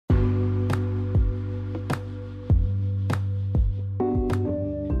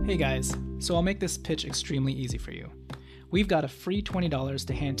Hey guys, so I'll make this pitch extremely easy for you. We've got a free $20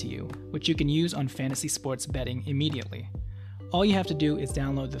 to hand to you, which you can use on fantasy sports betting immediately. All you have to do is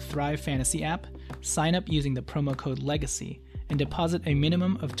download the Thrive Fantasy app, sign up using the promo code LEGACY, and deposit a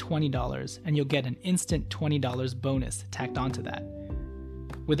minimum of $20, and you'll get an instant $20 bonus tacked onto that.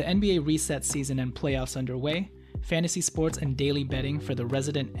 With the NBA reset season and playoffs underway, fantasy sports and daily betting for the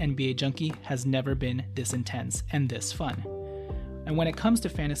resident NBA junkie has never been this intense and this fun. And when it comes to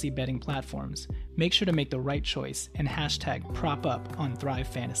fantasy betting platforms, make sure to make the right choice and hashtag #PropUp on Thrive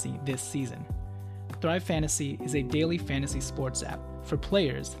Fantasy this season. Thrive Fantasy is a daily fantasy sports app for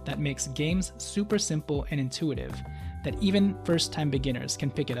players that makes games super simple and intuitive that even first-time beginners can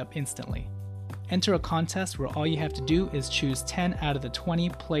pick it up instantly. Enter a contest where all you have to do is choose 10 out of the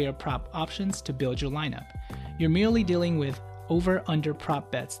 20 player prop options to build your lineup. You're merely dealing with over-under prop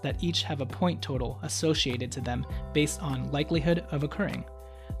bets that each have a point total associated to them based on likelihood of occurring.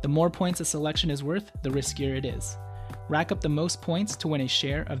 The more points a selection is worth, the riskier it is. Rack up the most points to win a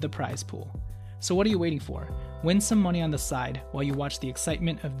share of the prize pool. So what are you waiting for? Win some money on the side while you watch the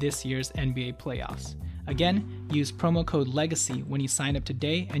excitement of this year's NBA playoffs. Again, use promo code LEGACY when you sign up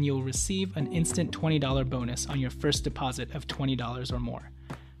today and you'll receive an instant $20 bonus on your first deposit of $20 or more.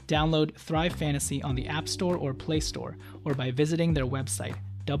 Download Thrive Fantasy on the App Store or Play Store, or by visiting their website,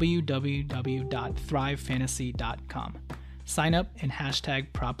 www.thrivefantasy.com. Sign up and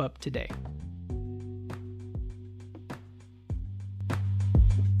hashtag #PropUp today.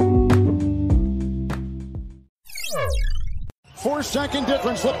 Four-second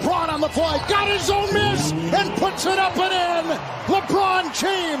difference. LeBron on the fly. Got his own miss and puts it up and in. LeBron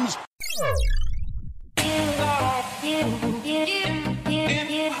James.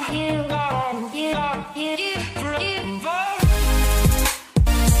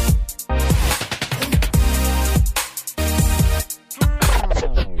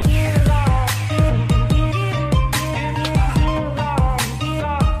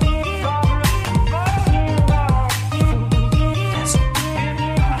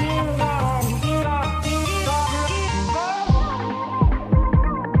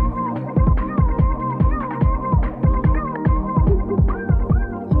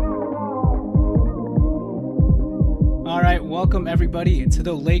 Welcome everybody to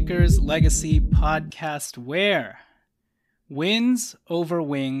the Lakers Legacy Podcast, where wins over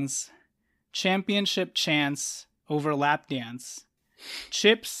wings, championship chance over lap dance,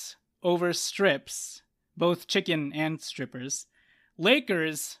 chips over strips, both chicken and strippers,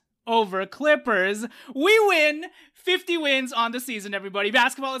 Lakers over Clippers. We win 50 wins on the season, everybody.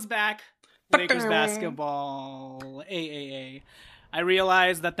 Basketball is back. Lakers basketball. AAA. I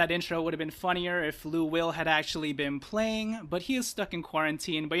realized that intro would have been funnier if Lou Will had actually been playing, but he is stuck in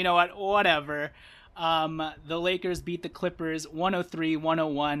quarantine. But you know what? Whatever. The Lakers beat the Clippers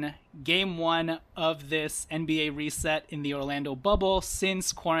 103-101. Game 1 of this NBA reset in the Orlando bubble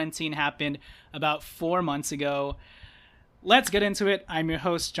since quarantine happened about 4 months ago. Let's get into it. I'm your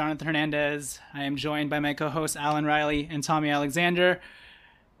host, Jonathan Hernandez. I am joined by my co-hosts, Alan Riley and Tommy Alexander.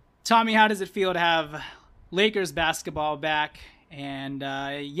 Tommy, how does it feel to have Lakers basketball back? And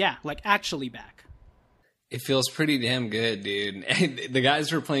actually back. It feels pretty damn good, dude. The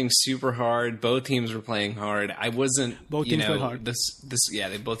guys were playing super hard. Both teams were playing hard. I wasn't. Both teams played hard.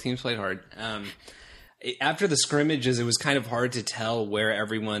 Both teams played hard. After the scrimmages, it was kind of hard to tell where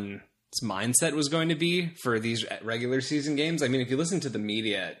everyone's mindset was going to be for these regular season games. I mean, if you listen to the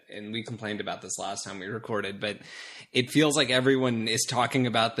media, and we complained about this last time we recorded, but it feels like everyone is talking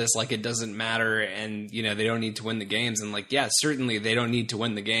about this like it doesn't matter and, they don't need to win the games. And certainly they don't need to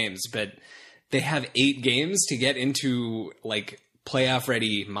win the games, but they have 8 games to get into playoff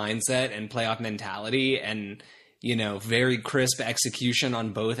ready mindset and playoff mentality and, very crisp execution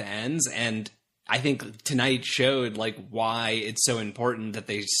on both ends. And I think tonight showed why it's so important that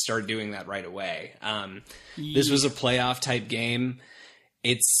they start doing that right away. This was a playoff type game.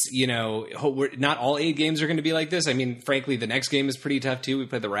 It's, not all 8 games are going to be like this. I mean, frankly, the next game is pretty tough too. We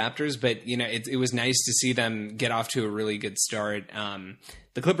played the Raptors, but it was nice to see them get off to a really good start.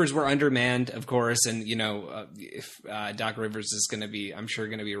 The Clippers were undermanned, of course. And, if Doc Rivers is I'm sure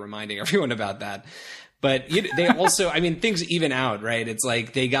going to be reminding everyone about that. But they also, things even out, right? It's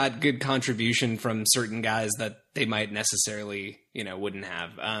like they got good contribution from certain guys that they might necessarily, wouldn't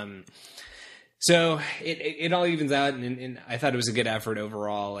have. So it all evens out, and I thought it was a good effort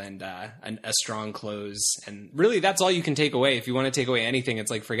overall and a strong close. And really, that's all you can take away. If you want to take away anything,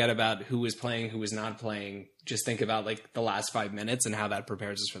 it's forget about who was playing, who was not playing. Just think about the last 5 minutes and how that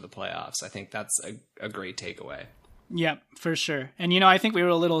prepares us for the playoffs. I think that's a great takeaway. Yeah, for sure. And, I think we were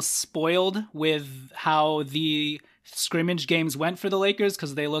a little spoiled with how the scrimmage games went for the Lakers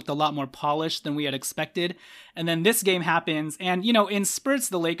because they looked a lot more polished than we had expected. And then this game happens, and in spurts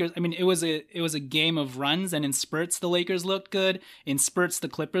the Lakers, I mean, it was a game of runs, and in spurts the Lakers looked good, in spurts the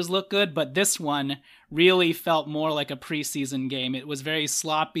Clippers looked good, but this one really felt more like a preseason game. It was very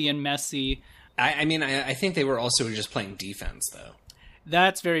sloppy and messy. I think they were also just playing defense, though.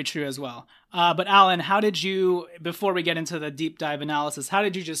 That's very true as well. But Alan, how did you, before we get into the deep dive analysis, how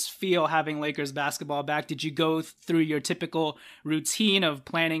did you just feel having Lakers basketball back? Did you go through your typical routine of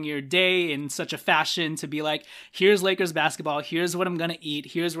planning your day in such a fashion to be like, here's Lakers basketball, here's what I'm going to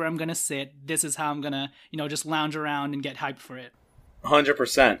eat, here's where I'm going to sit, this is how I'm going to, just lounge around and get hyped for it?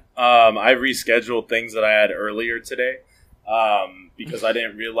 100%. I rescheduled things that I had earlier today because I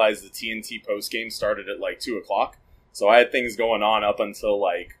didn't realize the TNT postgame started at like 2 o'clock. So I had things going on up until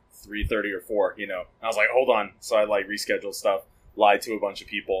like 3:30 or 4, I was like, hold on. So I like rescheduled stuff, lied to a bunch of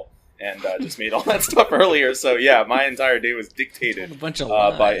people, and just made all that stuff earlier. So yeah, my entire day was dictated a bunch of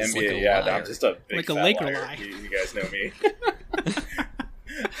lies, by NBA. like yeah, I'm just a big like a fat Laker liar. lie. You guys know me.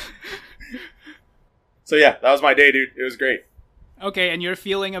 So yeah, that was my day, dude. It was great. Okay, and your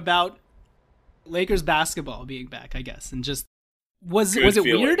feeling about Lakers basketball being back, I guess, and just was it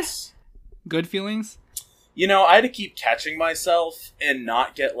weird? Good feelings? I had to keep catching myself and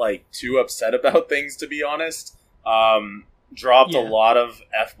not get like too upset about things, to be honest. Dropped a lot of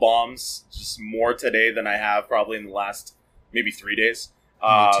F-bombs, just more today than I have probably in the last maybe 3 days.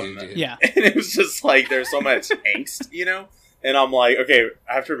 Me too, dude. Yeah. And it was just like there's so much angst, And I'm like, okay,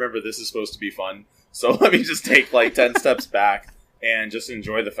 I have to remember this is supposed to be fun. So let me just take like 10 steps back and just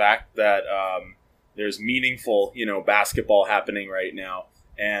enjoy the fact that there's meaningful, basketball happening right now.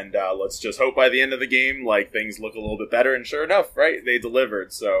 And let's just hope by the end of the game, like, things look a little bit better. And sure enough, right, they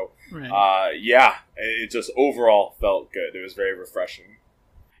delivered. So, right. It just overall felt good. It was very refreshing.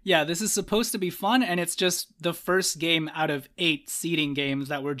 Yeah, this is supposed to be fun, and it's just the first game out of 8 seeding games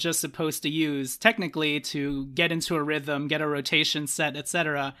that we're just supposed to use, technically, to get into a rhythm, get a rotation set,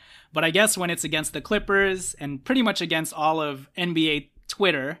 etc. But I guess when it's against the Clippers, and pretty much against all of NBA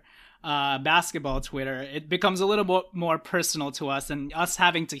Twitter, basketball Twitter, it becomes a little bit more personal to us, and us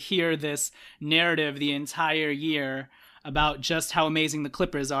having to hear this narrative the entire year about just how amazing the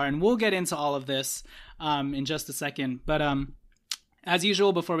Clippers are. And we'll get into all of this in just a second. But as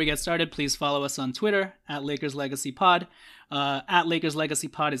usual, before we get started, please follow us on Twitter at Lakers Legacy Pod. At Lakers Legacy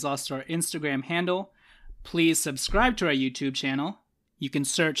Pod is also our Instagram handle. Please subscribe to our YouTube channel. You can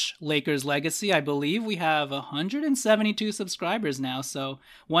search Lakers Legacy. I believe we have 172 subscribers now. So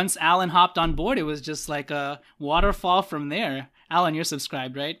once Alan hopped on board, it was just like a waterfall from there. Alan, you're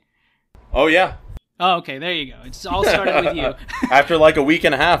subscribed, right? Oh, yeah. Oh, okay. There you go. It's all started with you. After like a week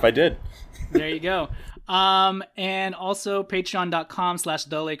and a half, I did. There you go. And also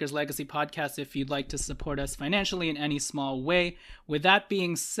patreon.com/The Lakers Legacy Podcast if you'd like to support us financially in any small way. With that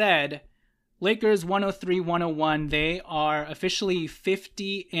being said, Lakers 103-101, they are officially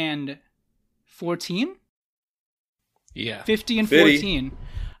 50-14? Yeah. 50-14.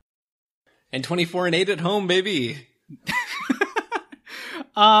 And 24-8 at home, baby.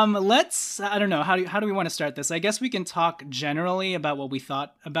 I don't know, how do we want to start this? I guess we can talk generally about what we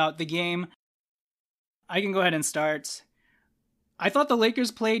thought about the game. I can go ahead and start. I thought the Lakers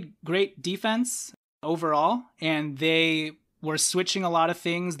played great defense overall, and they were switching a lot of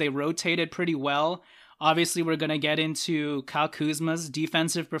things. They rotated pretty well. Obviously, we're going to get into Kyle Kuzma's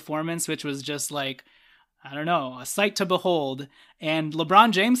defensive performance, which was just like, I don't know, a sight to behold. And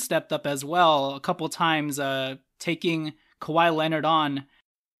LeBron James stepped up as well a couple times, taking Kawhi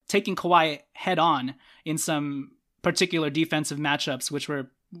head on in some particular defensive matchups, which was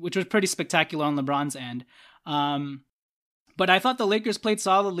pretty spectacular on LeBron's end. But I thought the Lakers played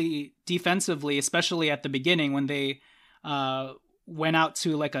solidly defensively, especially at the beginning when they went out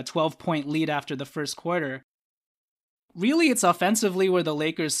to like a 12-point lead after the first quarter. Really, it's offensively where the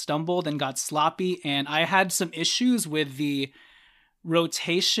Lakers stumbled and got sloppy, and I had some issues with the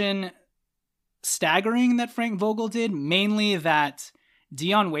rotation staggering that Frank Vogel did, mainly that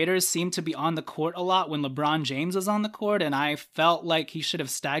Dion Waiters seemed to be on the court a lot when LeBron James was on the court, and I felt like he should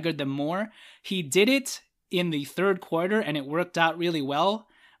have staggered them more. He did it in the third quarter, and it worked out really well,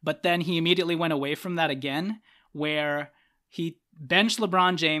 but then he immediately went away from that again, where he benched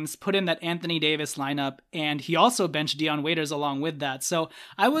LeBron James, put in that Anthony Davis lineup, and he also benched Dion Waiters along with that. So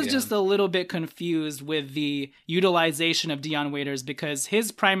I was just a little bit confused with the utilization of Dion Waiters, because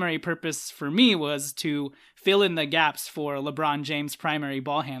his primary purpose for me was to fill in the gaps for LeBron James' primary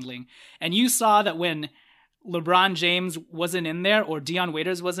ball handling. And you saw that when LeBron James wasn't in there or Dion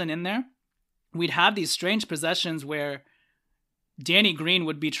Waiters wasn't in there, we'd have these strange possessions where Danny Green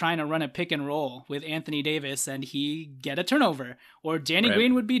would be trying to run a pick and roll with Anthony Davis and he get a turnover. Or Danny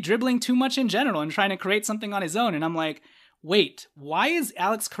Green would be dribbling too much in general and trying to create something on his own. And I'm like, wait, why is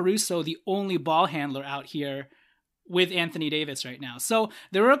Alex Caruso the only ball handler out here with Anthony Davis right now? So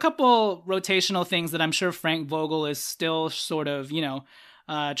there were a couple rotational things that I'm sure Frank Vogel is still sort of,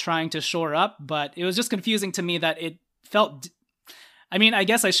 trying to shore up. But it was just confusing to me that it felt... I mean, I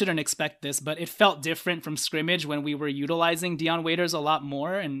guess I shouldn't expect this, but it felt different from scrimmage when we were utilizing Dion Waiters a lot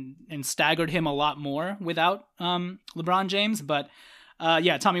more and staggered him a lot more without LeBron James. But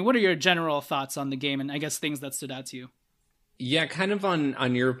Tommy, what are your general thoughts on the game and I guess things that stood out to you? Yeah, kind of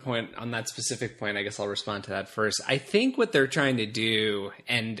on your point, on that specific point, I guess I'll respond to that first. I think what they're trying to do,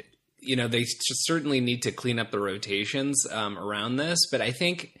 and, they certainly need to clean up the rotations around this, but I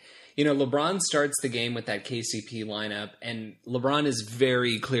think... LeBron starts the game with that KCP lineup, and LeBron is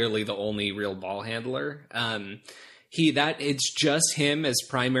very clearly the only real ball handler. It's just him as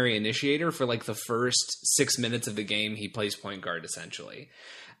primary initiator for like the first 6 minutes of the game. He plays point guard essentially.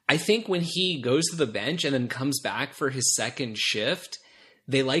 I think when he goes to the bench and then comes back for his second shift,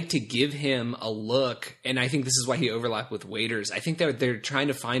 they like to give him a look, and I think this is why he overlapped with Waiters. I think they're trying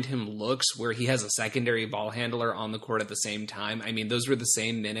to find him looks where he has a secondary ball handler on the court at the same time. I mean, those were the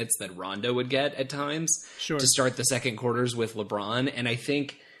same minutes that Rondo would get at times to start the second quarters with LeBron, and I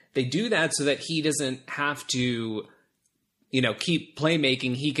think they do that so that he doesn't have to, keep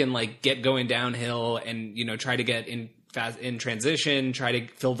playmaking. He can get going downhill and try to get in transition, try to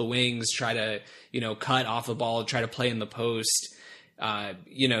fill the wings, try to cut off the ball, try to play in the post.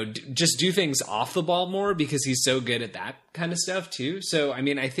 Just do things off the ball more because he's so good at that kind of stuff too. So, I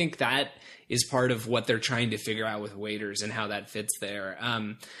mean, I think that is part of what they're trying to figure out with Waiters and how that fits there.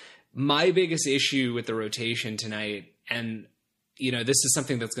 My biggest issue with the rotation tonight, and, this is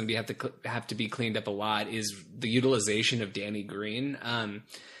something that's going to have to be cleaned up a lot, is the utilization of Danny Green.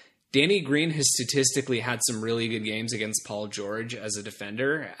 Danny Green has statistically had some really good games against Paul George as a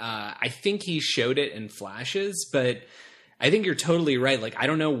defender. I think he showed it in flashes, but I think you're totally right. I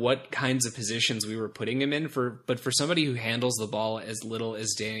don't know what kinds of positions we were putting him in but for somebody who handles the ball as little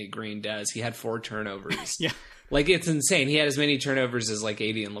as Danny Green does, he had 4 turnovers. Yeah. It's insane. He had as many turnovers as AD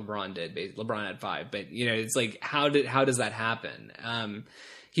and LeBron did. LeBron had 5, but it's how does that happen?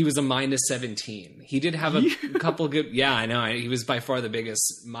 He was a -17. He did have a couple good, yeah, I know. He was by far the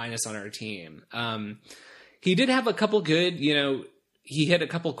biggest minus on our team. He did have a couple good, he hit a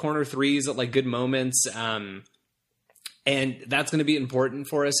couple corner threes at good moments. And that's going to be important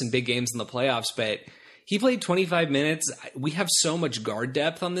for us in big games in the playoffs. But he played 25 minutes. We have so much guard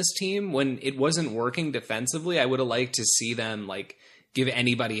depth on this team. When it wasn't working defensively, I would have liked to see them give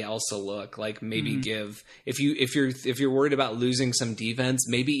anybody else a look. Maybe give, if you're worried about losing some defense,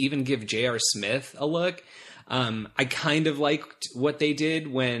 maybe even give J.R. Smith a look. I kind of liked what they did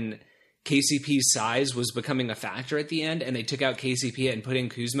when KCP's size was becoming a factor at the end, and they took out KCP and put in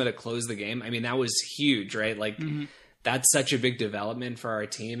Kuzma to close the game. I mean, that was huge, right? That's such a big development for our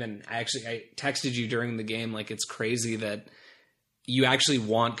team. And I texted you during the game, it's crazy that you actually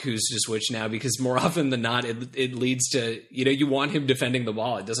want Kuz to switch now, because more often than not, it leads to, you want him defending the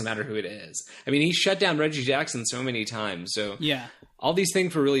ball. It doesn't matter who it is. I mean, he shut down Reggie Jackson so many times. So yeah, all these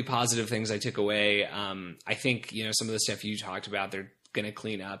things were really positive things I took away. I think, some of the stuff you talked about, they're going to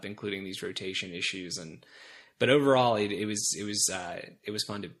clean up, including these rotation issues. But overall, it was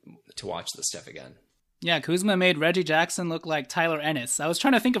fun to watch this stuff again. Yeah, Kuzma made Reggie Jackson look like Tyler Ennis. I was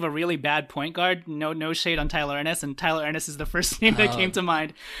trying to think of a really bad point guard. No shade on Tyler Ennis, and Tyler Ennis is the first name that came to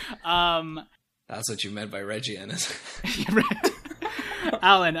mind. That's what you meant by Reggie Ennis.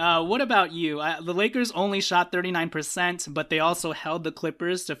 Alan, what about you? The Lakers only shot 39%, but they also held the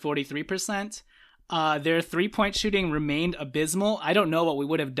Clippers to 43%. Their three-point shooting remained abysmal. I don't know what we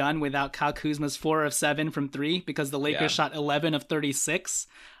would have done without Kyle Kuzma's 4 of 7 from 3, because the Lakers shot 11 of 36.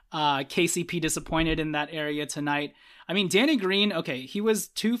 KCP disappointed in that area tonight. I mean, Danny Green, okay, he was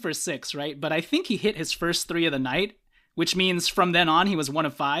 2 for 6, right? But I think he hit his first 3 of the night, which means from then on he was 1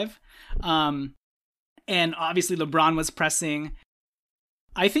 of 5. And obviously LeBron was pressing.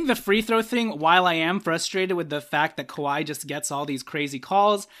 I think the free throw thing, while I am frustrated with the fact that Kawhi just gets all these crazy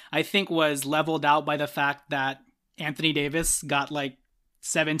calls, I think was leveled out by the fact that Anthony Davis got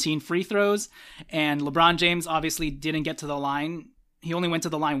 17 free throws, and LeBron James obviously didn't get to the line. He only went to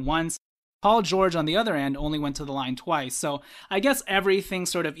the line once. Paul George, on the other end, only went to the line twice. So I guess everything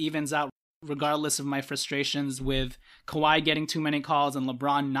sort of evens out, regardless of my frustrations with Kawhi getting too many calls and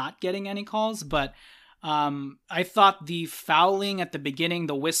LeBron not getting any calls. But I thought the fouling at the beginning,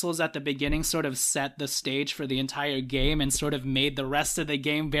 the whistles at the beginning sort of set the stage for the entire game and sort of made the rest of the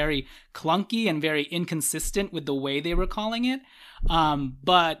game very clunky and very inconsistent with the way they were calling it.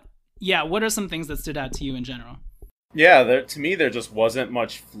 But yeah, what are some things that stood out to you in general? Yeah, to me, there just wasn't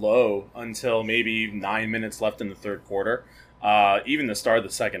much flow until maybe 9 minutes left in the third quarter. Even the start of the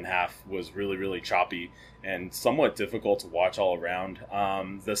second half was really, really choppy and somewhat difficult to watch all around.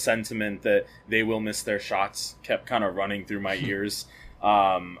 The sentiment that they will miss their shots kept kind of running through my ears.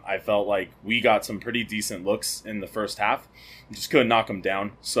 I felt like we got some pretty decent looks in the first half, just couldn't knock them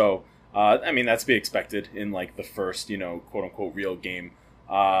down. So, I mean, that's to be expected in like the first, quote unquote real game.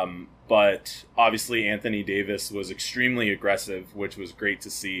 But obviously Anthony Davis was extremely aggressive, which was great to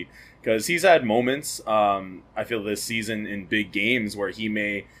see because he's had moments, I feel this season in big games where he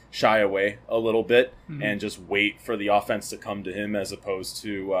may shy away a little bit and just wait for the offense to come to him as opposed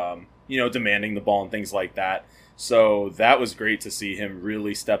to, demanding the ball and things like that. So that was great to see him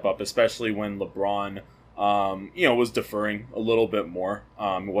really step up, especially when LeBron, was deferring a little bit more.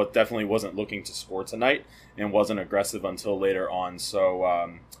 What definitely wasn't looking to score tonight and wasn't aggressive until later on. So,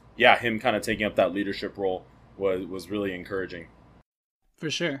 him kind of taking up that leadership role was really encouraging. For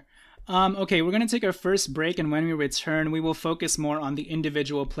sure. Okay, we're going to take our first break, and when we return, we will focus more on the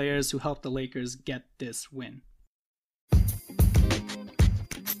individual players who helped the Lakers get this win.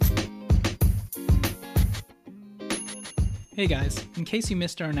 Hey guys, in case you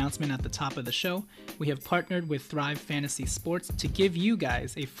missed our announcement at the top of the show, we have partnered with Thrive Fantasy Sports to give you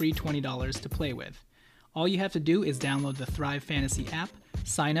guys a free $20 to play with. All you have to do is download the Thrive Fantasy app,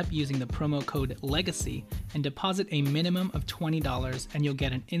 sign up using the promo code LEGACY, and deposit a minimum of $20, and you'll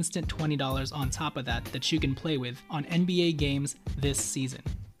get an instant $20 on top of that you can play with on NBA games this season.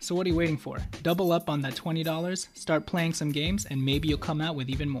 So what are you waiting for? Double up on that $20, start playing some games, and maybe you'll come out with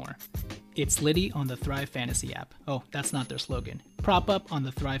even more. It's Liddy on the Thrive Fantasy app. Oh, that's not their slogan. Prop up on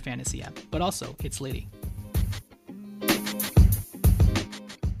the Thrive Fantasy app, but also it's Liddy.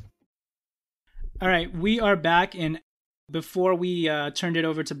 All right, we are back, and before we turned it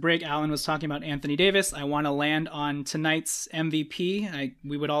over to break, Alan was talking about Anthony Davis. I want to land on tonight's MVP.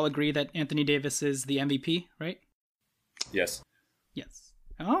 We would all agree that Anthony Davis is the MVP, right? Yes. Yes.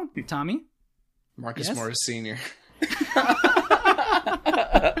 Oh, Tommy? Marcus Morris Sr.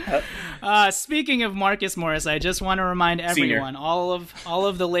 Speaking of Marcus Morris, I just want to remind everyone, all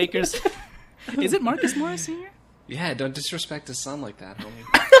of the Lakers. Is it Marcus Morris Sr.? Yeah, don't disrespect his son like that, homie.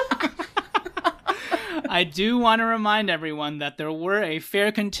 I do want to remind everyone that there were a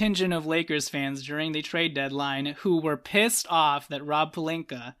fair contingent of Lakers fans during the trade deadline who were pissed off that Rob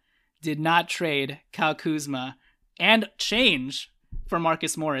Pelinka did not trade Kyle Kuzma and change for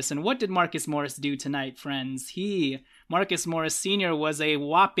Marcus Morris. And what did Marcus Morris do tonight, friends? Marcus Morris Sr. was a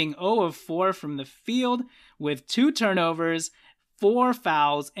whopping 0 of 4 from the field with 2 turnovers, 4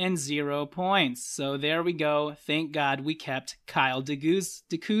 fouls, and 0 points. So there we go. Thank God we kept Kyle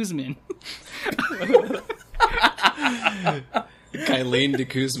DeKuzman. Kylene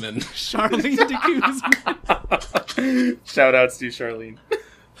DeKuzman. Charlene DeKuzman. Shout outs to Charlene.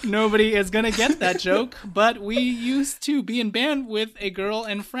 Nobody is going to get that joke, but we used to be in band with a girl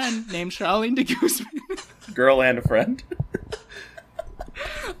and friend named Charlene DeKuzman. Girl and a friend.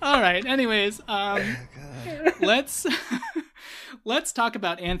 All right. Anyways, let's talk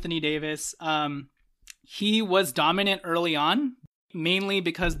about Anthony Davis. He was dominant early on, mainly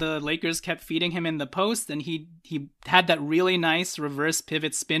because the Lakers kept feeding him in the post, and he had that really nice reverse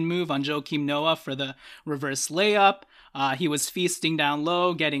pivot spin move on Joakim Noah for the reverse layup. He was feasting down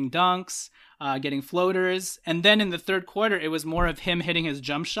low, getting dunks, getting floaters. And then in the third quarter, it was more of him hitting his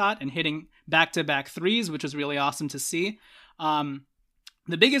jump shot and hitting back-to-back threes, which was really awesome to see.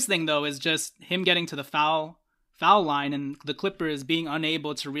 The biggest thing, though, is just him getting to the foul line and the Clippers being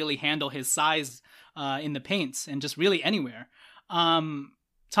unable to really handle his size in the paints and just really anywhere.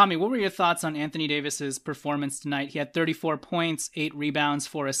 Tommy, what were your thoughts on Anthony Davis's performance tonight? He had 34 points, 8 rebounds,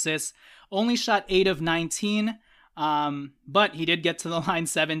 4 assists, only shot 8 of 19. But he did get to the line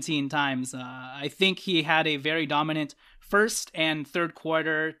 17 times. I think he had a very dominant first and third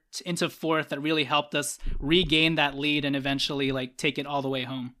quarter into fourth that really helped us regain that lead and eventually take it all the way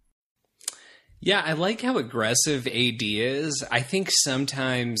home. Yeah, I like how aggressive AD is. I think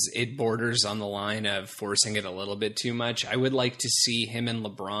sometimes it borders on the line of forcing it a little bit too much. I would like to see him and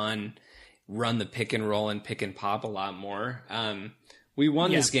LeBron run the pick and roll and pick and pop a lot more. We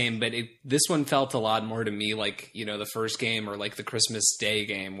won this game, but this one felt a lot more to me like, the first game or like the Christmas Day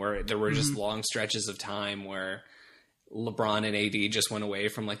game where there were just long stretches of time where LeBron and AD just went away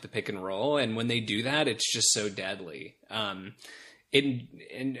from like the pick and roll. And when they do that, it's just so deadly.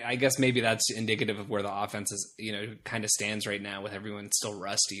 and I guess maybe that's indicative of where the offense is, kind of stands right now with everyone still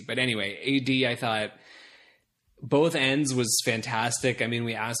rusty. But anyway, AD, I thought both ends was fantastic. I mean,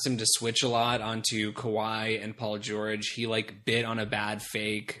 we asked him to switch a lot onto Kawhi and Paul George. He bit on a bad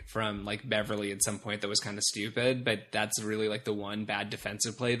fake from Beverly at some point that was kind of stupid, but that's really the one bad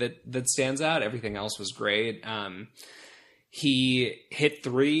defensive play that stands out. Everything else was great. He hit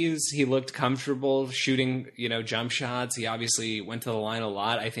threes. He looked comfortable shooting, jump shots. He obviously went to the line a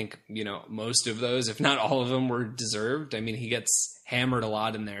lot. I think, most of those, if not all of them, were deserved. I mean, he gets hammered a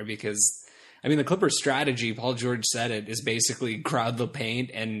lot in there because, the Clippers' strategy, Paul George said it, is basically crowd the paint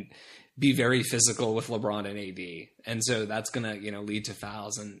and be very physical with LeBron and AD. And so that's going to, lead to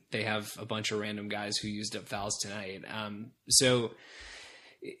fouls. And they have a bunch of random guys who used up fouls tonight.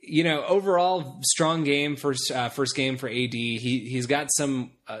 Overall strong game, first game for AD. He's got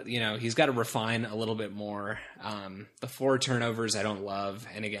some, he's got to refine a little bit more. The 4 turnovers I don't love.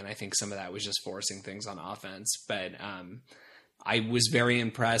 And again, I think some of that was just forcing things on offense, but, I was very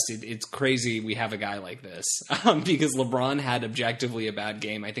impressed. It's crazy we have a guy like this because LeBron had objectively a bad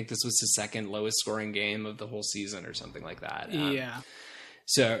game. I think this was his second lowest scoring game of the whole season or something like that. Yeah.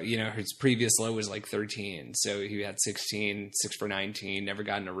 So, his previous low was 13. So he had 16, 6 for 19, never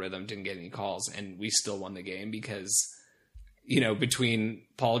got in a rhythm, didn't get any calls. And we still won the game because, between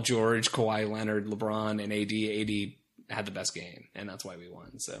Paul George, Kawhi Leonard, LeBron, and AD had the best game. And that's why we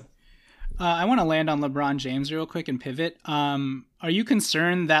won. So I want to land on LeBron James real quick and pivot. Are you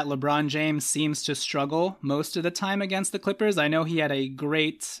concerned that LeBron James seems to struggle most of the time against the Clippers? I know he had a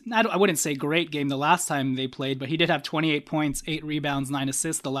I wouldn't say great game the last time they played, but he did have 28 points, 8 rebounds, 9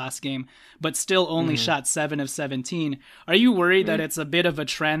 assists the last game, but still only shot 7 of 17. Are you worried that it's a bit of a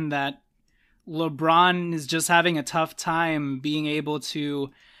trend that LeBron is just having a tough time being able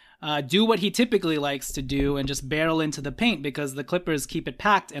to do what he typically likes to do and just barrel into the paint because the Clippers keep it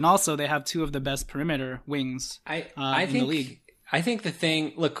packed, and also they have 2 of the best perimeter wings in the league? I think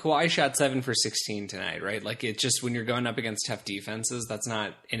Kawhi shot 7 for 16 tonight, right? It's just when you're going up against tough defenses, that's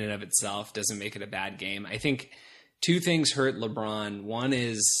not in and of itself doesn't make it a bad game. I think 2 things hurt LeBron. One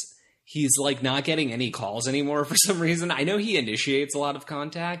is he's not getting any calls anymore for some reason. I know he initiates a lot of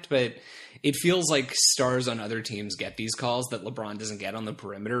contact, but it feels like stars on other teams get these calls that LeBron doesn't get on the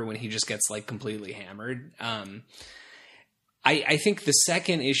perimeter when he just gets completely hammered. I think the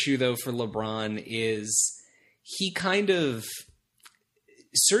second issue though for LeBron is he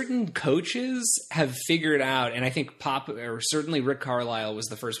certain coaches have figured out, and I think certainly Rick Carlisle was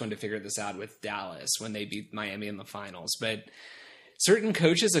the first one to figure this out with Dallas when they beat Miami in the finals, but certain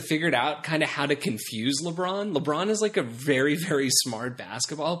coaches have figured out kind of how to confuse LeBron. LeBron is a very, very smart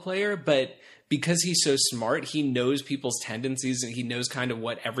basketball player, but because he's so smart, he knows people's tendencies and he knows kind of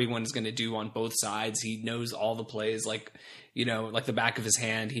what everyone is going to do on both sides. He knows all the plays like the back of his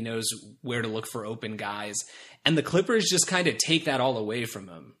hand. He knows where to look for open guys. And the Clippers just kind of take that all away from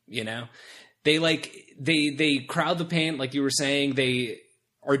him, They crowd the paint, like you were saying. They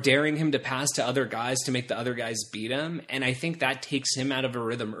are daring him to pass to other guys to make the other guys beat him. And I think that takes him out of a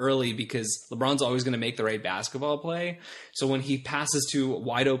rhythm early because LeBron's always going to make the right basketball play. So when he passes to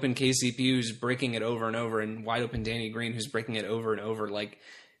wide open KCP who's breaking it over and over and wide open Danny Green who's breaking it over and over,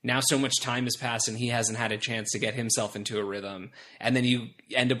 now so much time has passed and he hasn't had a chance to get himself into a rhythm. And then you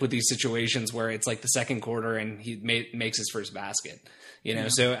end up with these situations where it's the second quarter and he makes his first basket.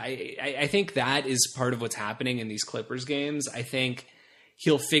 So I think that is part of what's happening in these Clippers games. I think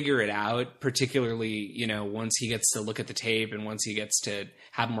he'll figure it out, particularly, once he gets to look at the tape and once he gets to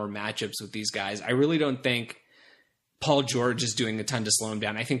have more matchups with these guys. I really don't think Paul George is doing a ton to slow him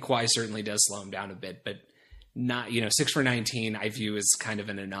down. I think Kawhi certainly does slow him down a bit, but not, 6 for 19 I view as kind of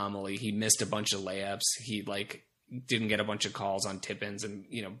an anomaly. He missed a bunch of layups. He didn't get a bunch of calls on tip-ins and,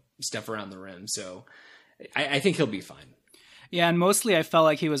 stuff around the rim. So I think he'll be fine. Yeah, and mostly I felt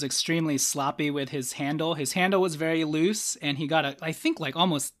like he was extremely sloppy with his handle. His handle was very loose, and he got I think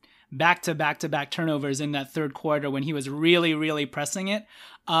almost back-to-back turnovers in that third quarter when he was really, really pressing it.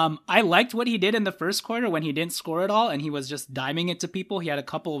 I liked what he did in the first quarter when he didn't score at all, and he was just diming it to people. He had a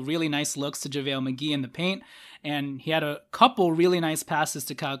couple really nice looks to JaVale McGee in the paint, and he had a couple really nice passes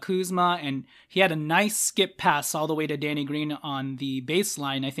to Kyle Kuzma, and he had a nice skip pass all the way to Danny Green on the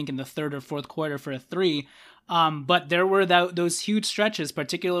baseline, I think in the third or fourth quarter for a 3. But there were those huge stretches,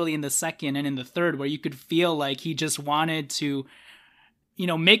 particularly in the second and in the third, where you could feel like he just wanted to,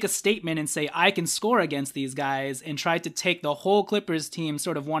 make a statement and say, I can score against these guys, and tried to take the whole Clippers team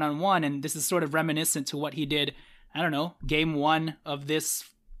sort of one-on-one. And this is sort of reminiscent to what he did, game 1 of this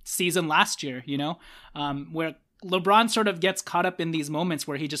season last year, where LeBron sort of gets caught up in these moments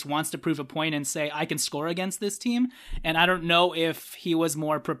where he just wants to prove a point and say, I can score against this team. And I don't know if he was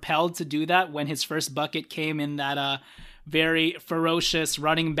more propelled to do that when his first bucket came in that very ferocious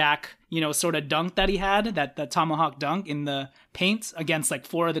running back, sort of dunk that he had, that tomahawk dunk in the paint against like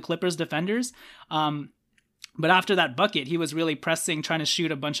 4 of the Clippers defenders. But after that bucket, he was really pressing, trying to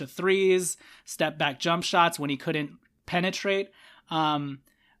shoot a bunch of threes, step back jump shots when he couldn't penetrate.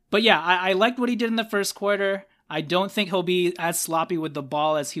 But yeah, I liked what he did in the first quarter. I don't think he'll be as sloppy with the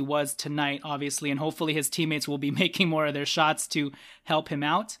ball as he was tonight, obviously, and hopefully his teammates will be making more of their shots to help him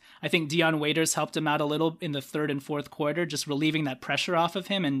out. I think Dion Waiters helped him out a little in the third and fourth quarter, just relieving that pressure off of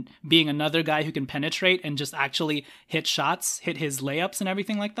him and being another guy who can penetrate and just actually hit shots, hit his layups and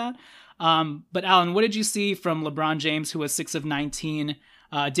everything like that. But Alan, what did you see from LeBron James, who was 6 of 19,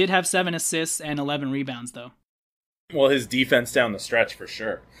 did have 7 assists and 11 rebounds, though? Well, his defense down the stretch for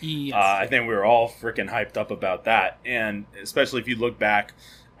sure. Yes. I think we were all freaking hyped up about that. And especially if you look back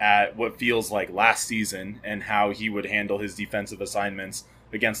at what feels like last season and how he would handle his defensive assignments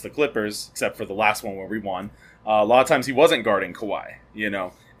against the Clippers, except for the last one where we won. A lot of times he wasn't guarding Kawhi,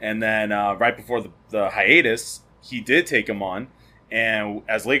 And then right before the hiatus, he did take him on. And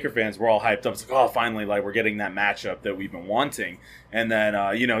as Laker fans, we're all hyped up. It's like, oh, finally, like we're getting that matchup that we've been wanting. And then,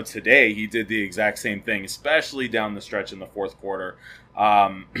 today he did the exact same thing, especially down the stretch in the fourth quarter.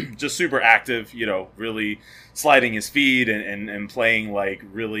 Just super active, really sliding his feet and playing like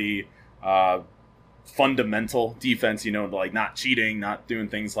really fundamental defense, like not cheating, not doing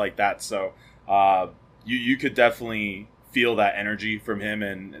things like that. So you could definitely feel that energy from him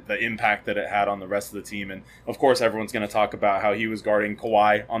and the impact that it had on the rest of the team. And of course, everyone's going to talk about how he was guarding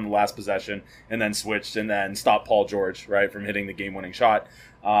Kawhi on the last possession and then switched and then stopped Paul George, right, from hitting the game-winning shot.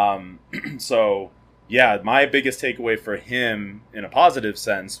 So, yeah, my biggest takeaway for him in a positive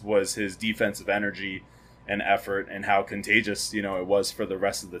sense was his defensive energy and effort and how contagious, it was for the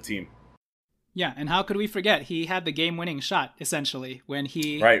rest of the team. Yeah, and how could we forget? He had the game-winning shot, essentially, when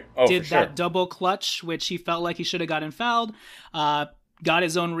he did that double clutch, which he felt like he should have gotten fouled, got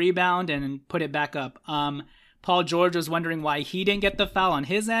his own rebound, and put it back up. Paul George was wondering why he didn't get the foul on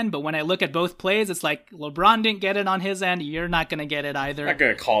his end, but when I look at both plays, it's like, LeBron didn't get it on his end, you're not going to get it either. Not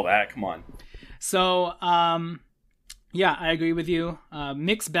going to call that, come on. So, yeah, I agree with you.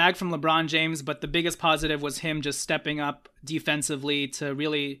 Mixed bag from LeBron James, but the biggest positive was him just stepping up defensively to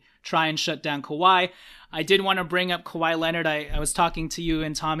really try and shut down Kawhi. I did want to bring up Kawhi Leonard. I was talking to you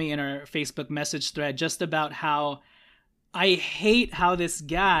and Tommy in our Facebook message thread just about how I hate how this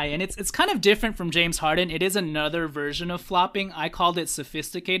guy, and it's kind of different from James Harden. It is another version of flopping. I called it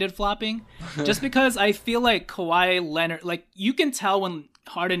sophisticated flopping, just because I feel like Kawhi Leonard, like you can tell when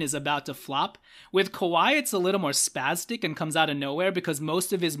Harden is about to flop. With Kawhi, it's a little more spastic and comes out of nowhere because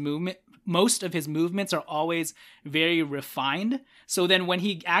most of his movements are always very refined. So then when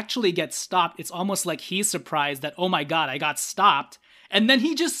he actually gets stopped, it's almost like he's surprised that, oh my God, I got stopped. And then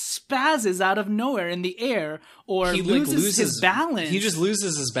he just spazzes out of nowhere in the air or he loses his balance. He just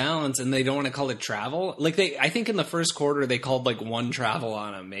loses his balance and they don't want to call it travel. I think in the first quarter, they called like one travel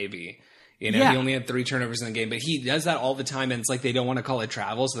on him, maybe. He only had 3 turnovers in the game, but he does that all the time, and it's like they don't want to call it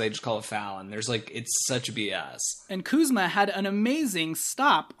travel, so they just call it foul, and it's such BS. And Kuzma had an amazing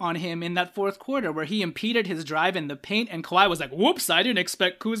stop on him in that fourth quarter where he impeded his drive in the paint, and Kawhi was like, whoops, I didn't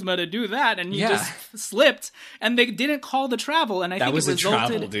expect Kuzma to do that, and he just slipped, and they didn't call the travel, and I think it resulted... That was a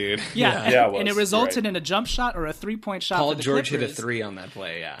travel, dude. Yeah, and it resulted in a jump shot or a 3-point shot Paul for the George Clippers. hit a 3 on that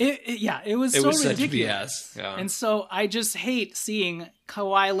play, yeah. It was so ridiculous. Such BS. Yeah. And so I just hate seeing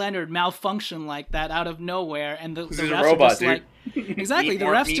Kawhi Leonard malfunction like that out of nowhere, and the refs robot, are just dude. like, exactly. The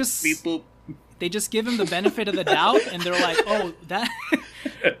refs just they just give him the benefit of the doubt, and they're like, oh, that.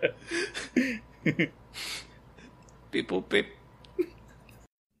 Beep boop beep.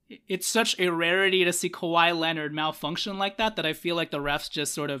 It's such a rarity to see Kawhi Leonard malfunction like that I feel like the refs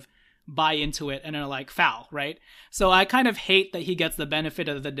just sort of buy into it and are like, foul, right? So I kind of hate that he gets the benefit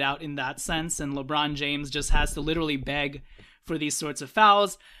of the doubt in that sense, and LeBron James just has to literally beg for these sorts of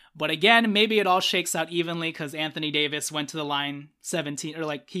fouls. But again, maybe it all shakes out evenly because Anthony Davis went to the line 17, or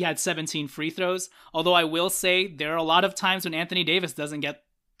like he had 17 free throws. Although I will say there are a lot of times when Anthony Davis doesn't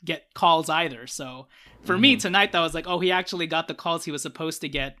get calls either. So for me tonight, that was like, oh, he actually got the calls he was supposed to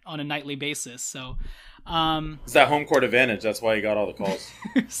get on a nightly basis. So it's that home court advantage. That's why he got all the calls.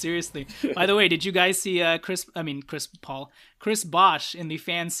 Seriously. By the way, did you guys see Chris Bosh in the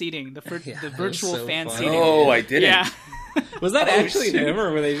fan seating, the virtual fan seating? Oh, I didn't. Yeah. Was that actually him,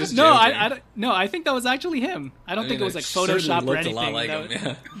 or were they just No, joking? I think that was actually him. I don't think it was like Photoshop or anything. A lot like him,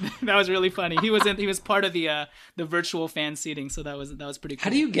 yeah. That was really funny. He was part of the virtual fan seating, so that was pretty cool.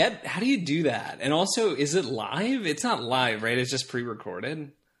 How do you do that? And also, is it live? It's not live, right? It's just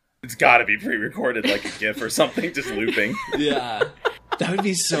pre-recorded. It's got to be pre-recorded, like a GIF or something, just looping. Yeah. That would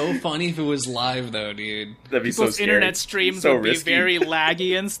be so funny if it was live, though, dude. That'd be People's so scary. Internet streams so would risky. be very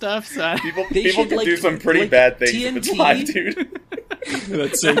laggy and stuff. So People should, can like, do some pretty like bad things TNT. if it's live, dude.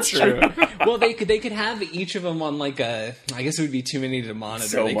 That's so true. Well, they could have each of them on like I guess it would be too many to monitor.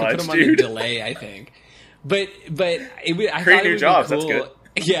 So they could much, put them on dude. a delay, I think. But I Create thought it new would jobs. be cool. That's good.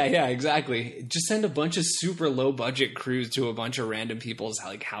 Yeah, exactly. Just send a bunch of super low budget crews to a bunch of random people's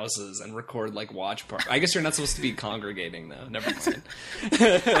like houses and record like watch parties. I guess you're not supposed to be congregating though. Never mind.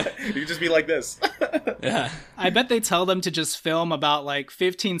 You could just be like this. Yeah. I bet they tell them to just film about like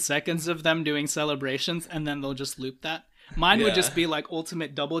 15 seconds of them doing celebrations, and then they'll just loop that. Mine would just be like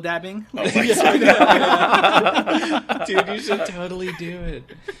ultimate double dabbing. Oh my God. Dude, you should totally do it.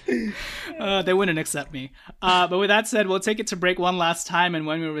 They wouldn't accept me. But with that said, we'll take it to break one last time, and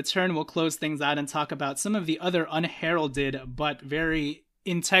when we return, we'll close things out and talk about some of the other unheralded but very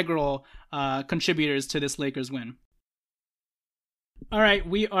integral contributors to this Lakers win. All right,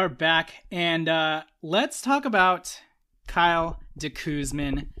 we are back, and let's talk about Kyle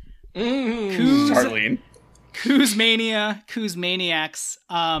DeKuzman. Charlene. Kuzmania, Kuzmaniacs.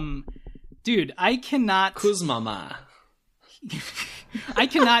 Dude, I cannot... Kuzmama. I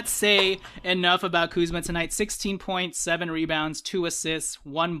cannot say enough about Kuzma tonight. 16 points, 7 rebounds, 2 assists,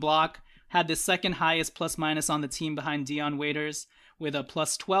 1 block. Had the second highest plus-minus on the team behind Dion Waiters with a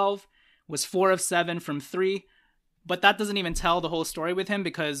plus 12. Was 4 of 7 from 3. But that doesn't even tell the whole story with him,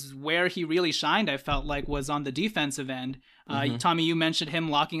 because where he really shined, I felt like, was on the defensive end. Tommy, you mentioned him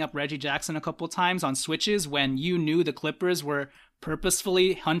locking up Reggie Jackson a couple times on switches when you knew the Clippers were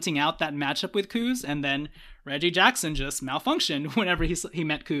purposefully hunting out that matchup with Kuz, and then Reggie Jackson just malfunctioned whenever he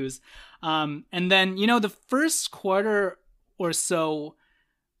met Kuz. And then, the first quarter or so,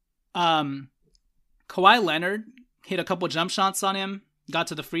 Kawhi Leonard hit a couple jump shots on him, got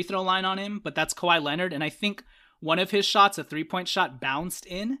to the free throw line on him, but that's Kawhi Leonard, and I think one of his shots, a 3-point shot, bounced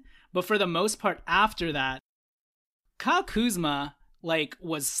in. But for the most part after that, Kyle Kuzma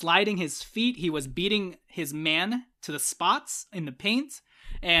was sliding his feet. He was beating his man to the spots in the paint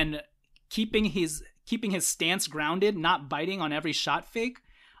and keeping his stance grounded, not biting on every shot fake.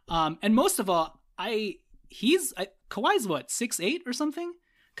 And most of all, Kawhi's what, 6'8" or something?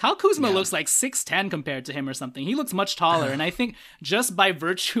 Kyle Kuzma looks like 6'10" compared to him or something. He looks much taller, and I think just by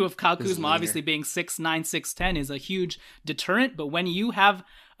virtue of Kyle Kuzma obviously being 6'9", 6'10" is a huge deterrent, but when you have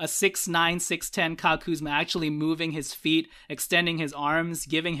a 6'9", 6'10" Kyle Kuzma actually moving his feet, extending his arms,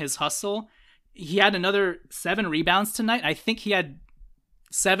 giving his hustle, he had another 7 rebounds tonight. I think he had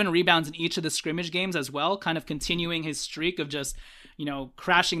 7 rebounds in each of the scrimmage games as well, kind of continuing his streak of just,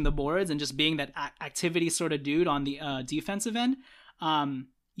 crashing the boards and just being that activity sort of dude on the defensive end.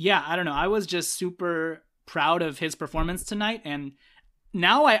 Yeah, I don't know. I was just super proud of his performance tonight. And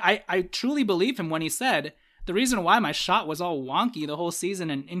now I truly believe him when he said, the reason why my shot was all wonky the whole season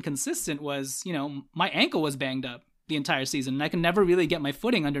and inconsistent was, my ankle was banged up the entire season, and I can never really get my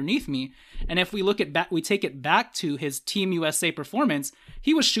footing underneath me. And if we we take it back to his Team USA performance,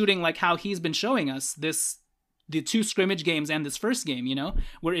 he was shooting like how he's been showing us the 2 scrimmage games and this first game,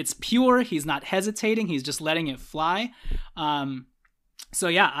 where it's pure, he's not hesitating, he's just letting it fly. So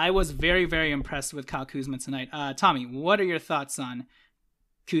yeah, I was very, very impressed with Kyle Kuzma tonight. Tommy, what are your thoughts on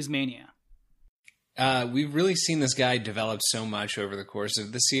Kuzmania? We've really seen this guy develop so much over the course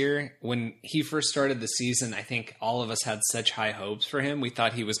of this year. When he first started the season, I think all of us had such high hopes for him. We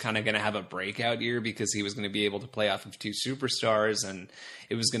thought he was kind of going to have a breakout year because he was going to be able to play off of 2 superstars, and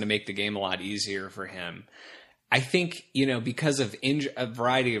it was going to make the game a lot easier for him. I think, because of a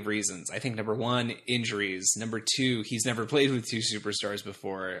variety of reasons. I think, number 1, injuries. Number 2, he's never played with 2 superstars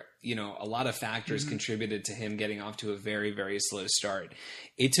before. A lot of factors contributed to him getting off to a very, very slow start.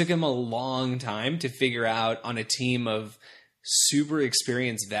 It took him a long time to figure out, on a team of super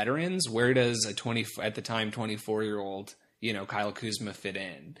experienced veterans, where does a 24-year-old, Kyle Kuzma fit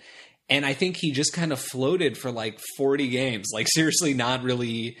in? And I think he just kind of floated for 40 games, seriously not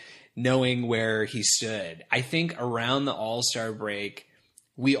really knowing where he stood. I think around the All-Star break,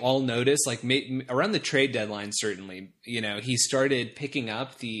 we all noticed, around the trade deadline, certainly, he started picking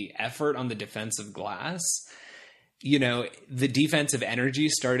up the effort on the defensive glass. The defensive energy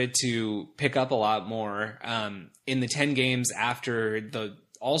started to pick up a lot more. In the 10 games after the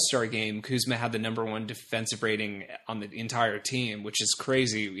All-Star game, Kuzma had the number 1 defensive rating on the entire team, which is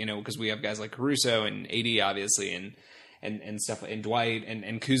crazy, because we have guys like Caruso and AD, obviously, and stuff. And Dwight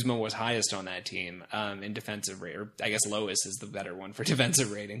and Kuzma was highest on that team in defensive rate, or I guess lowest is the better one for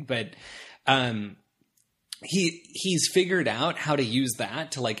defensive rating. But he's figured out how to use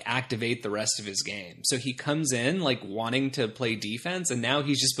that to like activate the rest of his game. So he comes in like wanting to play defense, and now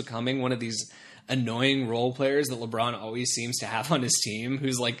he's just becoming one of these annoying role players that LeBron always seems to have on his team,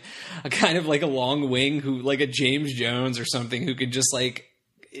 who's like a kind of like a long wing, who like a James Jones or something, who could just like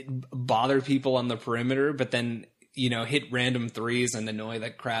bother people on the perimeter, but then, you know, hit random threes and annoy the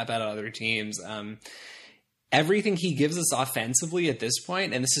crap out of other teams. Everything he gives us offensively at this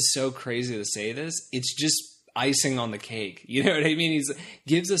point, and this is so crazy to say this, it's just icing on the cake. You know what I mean? He's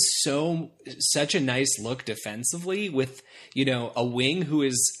gives us such a nice look defensively with, you know, a wing who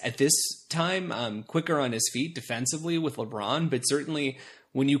is at this time quicker on his feet defensively with LeBron, but certainly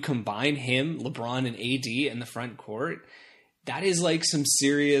when you combine him, LeBron and AD in the front court, that is like some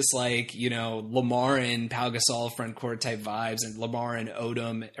serious, like, you know, Lamar and Pau Gasol front court type vibes, and Lamar and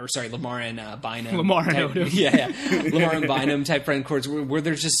Bynum. Lamar and Odom. Yeah. Lamar and Bynum type front courts where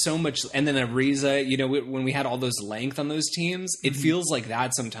there's just so much. And then Ariza, you know, when we had all those length on those teams, it feels like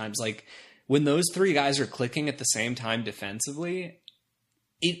that sometimes. Like when those three guys are clicking at the same time defensively,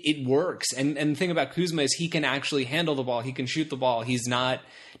 it works. And the thing about Kuzma is he can actually handle the ball. He can shoot the ball.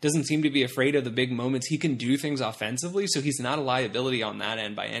 Doesn't seem to be afraid of the big moments. He can do things offensively, so he's not a liability on that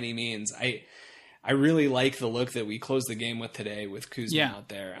end by any means. I really like the look that we closed the game with today with Kuzma out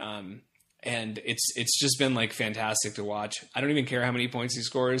there. And it's just been like fantastic to watch. I don't even care how many points he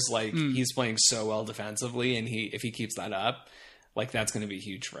scores. Like he's playing so well defensively, and if he keeps that up, like that's going to be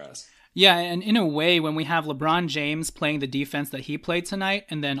huge for us. Yeah, and in a way, when we have LeBron James playing the defense that he played tonight,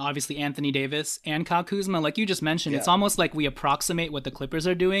 and then obviously Anthony Davis and Kyle Kuzma, like you just mentioned, it's almost like we approximate what the Clippers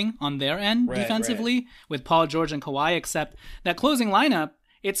are doing on their end defensively with Paul George and Kawhi, except that closing lineup,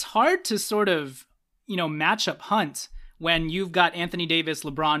 it's hard to sort of, you know, matchup hunt when you've got Anthony Davis,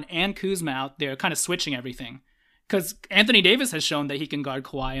 LeBron, and Kuzma out there kind of switching everything. Because Anthony Davis has shown that he can guard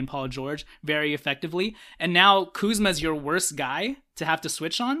Kawhi and Paul George very effectively, and now Kuzma's your worst guy to have to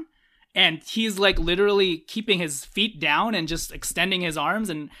switch on. And he's like literally keeping his feet down and just extending his arms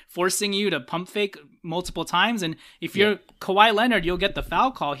and forcing you to pump fake multiple times. And if you're Kawhi Leonard, you'll get the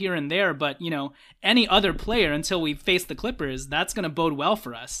foul call here and there. But, you know, any other player until we face the Clippers, that's going to bode well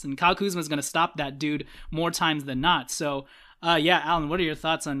for us. And Kyle Kuzma is going to stop that dude more times than not. So, Alan, what are your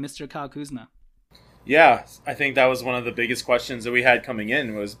thoughts on Mr. Kyle Kuzma? Yeah, I think that was one of the biggest questions that we had coming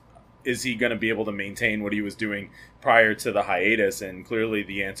in was, is he going to be able to maintain what he was doing prior to the hiatus? And clearly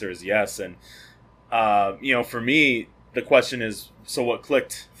the answer is yes. And, you know, for me, the question is, so what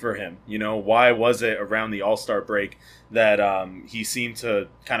clicked for him? You know, why was it around the All-Star break that he seemed to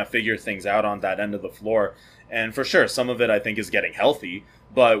kind of figure things out on that end of the floor? And for sure, some of it I think is getting healthy,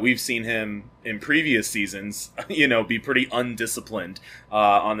 but we've seen him in previous seasons, you know, be pretty undisciplined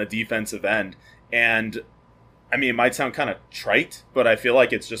on the defensive end. And I mean, it might sound kind of trite, but I feel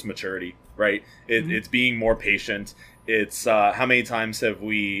like it's just maturity, right? It's being more patient. It's how many times have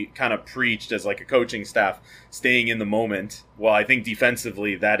we kind of preached as like a coaching staff, staying in the moment? Well, I think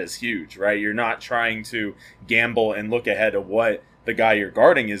defensively that is huge, right? You're not trying to gamble and look ahead of what the guy you're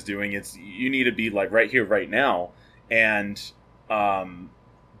guarding is doing. It's you need to be like right here, right now, and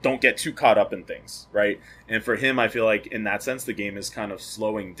don't get too caught up in things, right? And for him, I feel like in that sense, the game is kind of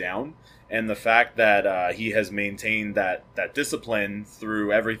slowing down. And the fact that he has maintained that discipline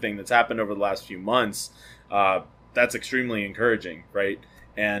through everything that's happened over the last few months, that's extremely encouraging, right?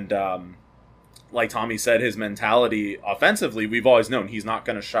 And like Tommy said, his mentality offensively, we've always known he's not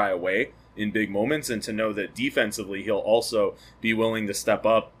going to shy away in big moments, and to know that defensively he'll also be willing to step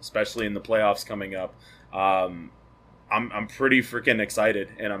up, especially in the playoffs coming up. I'm pretty freaking excited,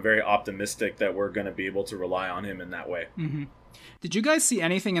 and I'm very optimistic that we're going to be able to rely on him in that way. Mm-hmm. Did you guys see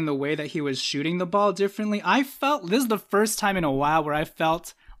anything in the way that he was shooting the ball differently? I felt this is the first time in a while where I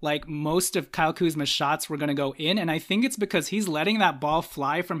felt like most of Kyle Kuzma's shots were going to go in, and I think it's because he's letting that ball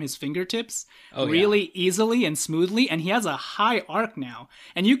fly from his fingertips really easily and smoothly, and he has a high arc now.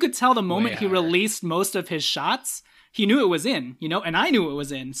 And you could tell the moment he released most of his shots, he knew it was in, you know, and I knew it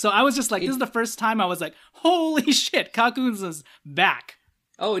was in. So I was just like, this is the first time I was like, holy shit, Kyle Kuzma's back.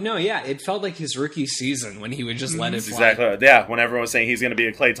 Oh, no, yeah. It felt like his rookie season when he would just let it fly. Exactly. Yeah, when everyone was saying he's going to be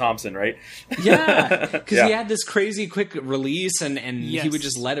a Klay Thompson, right? Yeah, because he had this crazy quick release, and he would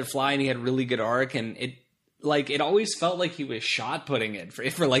just let it fly, and he had really good arc, and it always felt like he was shot putting it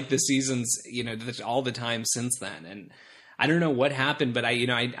for like the seasons, you know, all the time since then. And I don't know what happened, but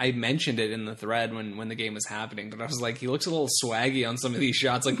I mentioned it in the thread when the game was happening, but I was like, he looks a little swaggy on some of these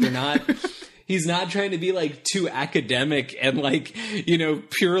shots. Like they're not... he's not trying to be like too academic and like, you know,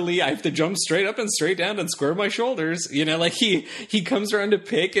 purely I have to jump straight up and straight down and square my shoulders. You know, like he comes around to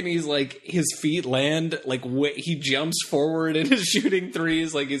pick and he's like, his feet land, like he jumps forward and is shooting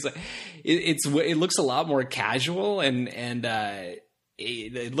threes. Like he's like, it looks a lot more casual and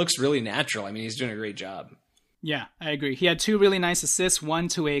it looks really natural. I mean, he's doing a great job. Yeah, I agree. He had 2 really nice assists, one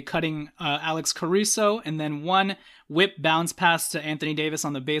to a cutting Alex Caruso, and then one whip bounce pass to Anthony Davis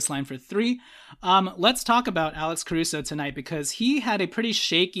on the baseline for 3. Let's talk about Alex Caruso tonight because he had a pretty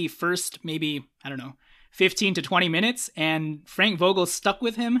shaky first, maybe, 15 to 20 minutes, and Frank Vogel stuck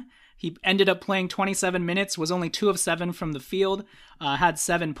with him. He ended up playing 27 minutes, was only 2 of 7 from the field, had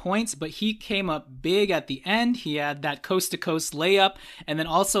 7 points, but he came up big at the end. He had that coast-to-coast layup, and then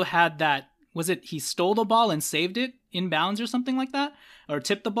also had that, he stole the ball and saved it inbounds or something like that, or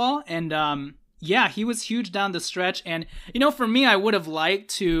tipped the ball. And he was huge down the stretch. And, for me, I would have liked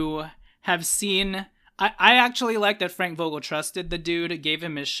to have seen, I actually like that Frank Vogel trusted the dude, gave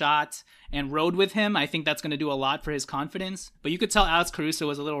him his shot, and rode with him. I think that's going to do a lot for his confidence. But you could tell Alex Caruso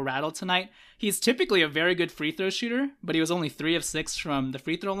was a little rattled tonight. He's typically a very good free throw shooter, but he was only 3 of 6 from the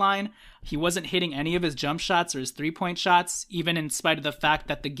free throw line. He wasn't hitting any of his jump shots or his 3-point shots, even in spite of the fact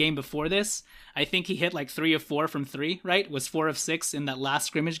that the game before this, I think he hit like 3 of 4 from 3, right? Was 4 of 6 in that last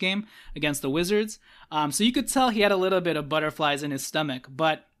scrimmage game against the Wizards. So you could tell he had a little bit of butterflies in his stomach,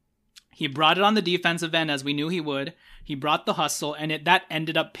 but he brought it on the defensive end as we knew he would. He brought the hustle, and that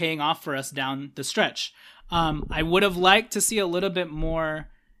ended up paying off for us down the stretch. I would have liked to see a little bit more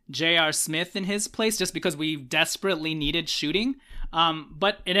J.R. Smith in his place just because we desperately needed shooting.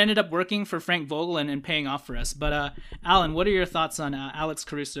 But it ended up working for Frank Vogel and paying off for us. But Alan, what are your thoughts on Alex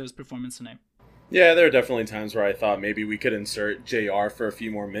Caruso's performance tonight? Yeah, there are definitely times where I thought maybe we could insert JR for a few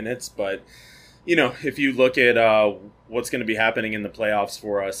more minutes. But, if you look at what's going to be happening in the playoffs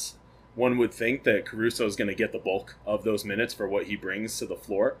for us, one would think that Caruso is going to get the bulk of those minutes for what he brings to the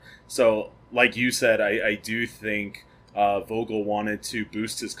floor. So, like you said, I do think Vogel wanted to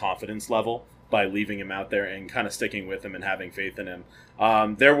boost his confidence level by leaving him out there and kind of sticking with him and having faith in him.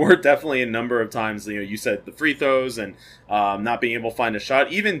 There were definitely a number of times, you said the free throws and not being able to find a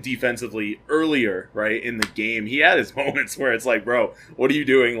shot, even defensively earlier, right, in the game. He had his moments where it's like, bro, what are you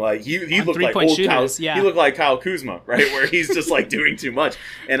doing? Like he looked like old Kyle. Yeah. He looked like Kyle Kuzma, right, where he's just like doing too much.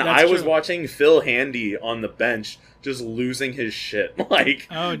 And I was watching Phil Handy on the bench just losing his shit, like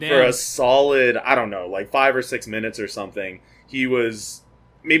for a solid, 5 or 6 minutes or something. He was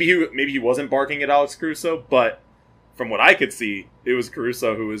maybe he wasn't barking at Alex Caruso, but from what I could see, it was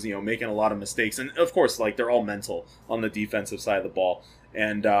Caruso who was, making a lot of mistakes. And of course, like they're all mental on the defensive side of the ball.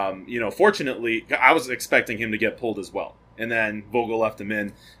 And, fortunately, I was expecting him to get pulled as well. And then Vogel left him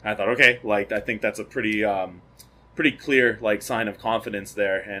in. And I thought, okay, I think that's a pretty clear, sign of confidence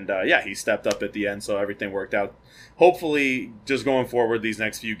there. And, he stepped up at the end, so everything worked out. Hopefully, just going forward these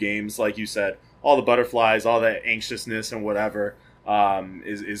next few games, like you said, all the butterflies, all that anxiousness and whatever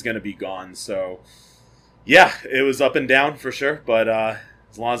is going to be gone. So, yeah, it was up and down for sure. But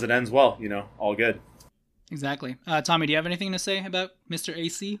as long as it ends well, all good. Exactly. Tommy, do you have anything to say about Mr.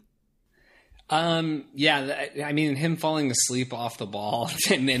 AC? Him falling asleep off the ball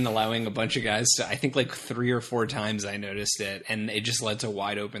and allowing a bunch of guys to, I think 3 or 4 times I noticed it, and it just led to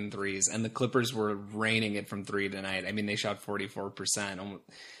wide open threes. And the Clippers were raining it from 3 tonight. I mean, they shot 44%,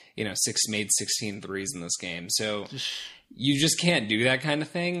 made 16 threes in this game. So you just can't do that kind of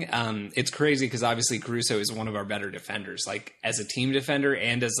thing. It's crazy because obviously Caruso is one of our better defenders, as a team defender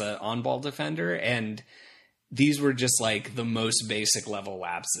and as an on-ball defender. And these were just the most basic level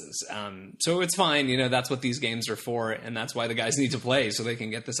lapses. So it's fine. That's what these games are for. And that's why the guys need to play so they can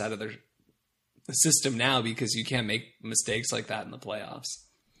get this out of their system now, because you can't make mistakes like that in the playoffs.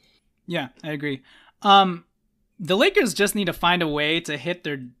 Yeah, I agree. The Lakers just need to find a way to hit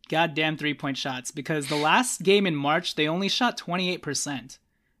their goddamn 3-point shots, because the last game in March, they only shot 28%.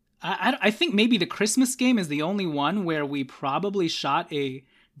 I think maybe the Christmas game is the only one where we probably shot a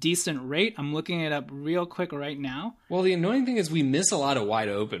decent rate. I'm looking it up real quick right now. Well, the annoying thing is we miss a lot of wide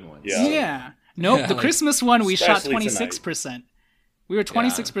open ones. Yeah. Nope, the Christmas one we shot 26%. Tonight. We were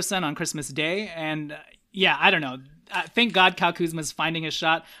 26% on Christmas Day, and I don't know. Thank God Kyle Kuzma's finding his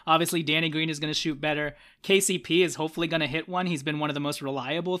shot. Obviously, Danny Green is going to shoot better. KCP is hopefully going to hit one. He's been one of the most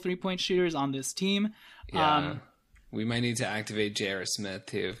reliable 3-point shooters on this team. Yeah. We might need to activate J.R. Smith,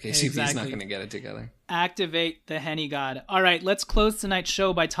 too, if KCP's not going to get it together. Activate the Henny God. All right, let's close tonight's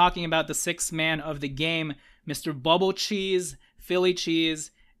show by talking about the 6th man of the game, Mr. Bubble Cheese, Philly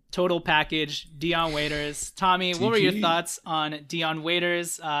Cheese, Total Package, Dion Waiters. Tommy, what were your thoughts on Dion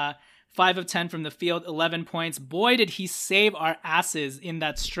Waiters? 5 of 10 from the field, 11 points. Boy, did he save our asses in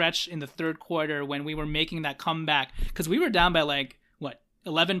that stretch in the third quarter when we were making that comeback. Because we were down by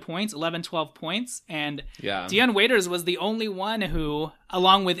 11 points, 11, 12 points. And Dion Waiters was the only one who,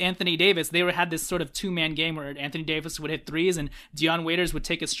 along with Anthony Davis, they had this sort of two-man game where Anthony Davis would hit threes and Dion Waiters would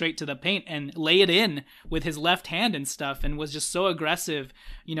take it straight to the paint and lay it in with his left hand and stuff, and was just so aggressive,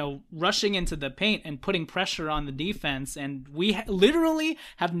 rushing into the paint and putting pressure on the defense. And we literally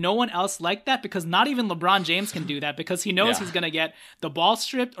have no one else like that, because not even LeBron James can do that, because he knows he's going to get the ball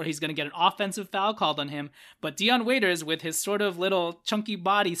stripped or he's going to get an offensive foul called on him. But Dion Waiters, with his sort of little chunky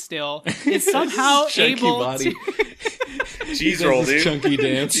body still, is somehow able to... Cheese roll, dude. Chunky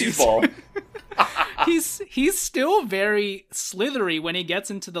dance. Cheese ball. He's still very slithery when he gets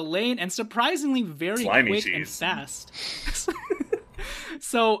into the lane, and surprisingly very Slimy quick cheese. and fast.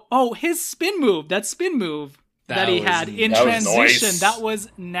 So, his spin move, that he had in transition, nice. That was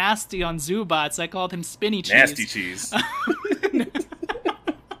nasty on Zubats. I called him spinny cheese. Nasty cheese.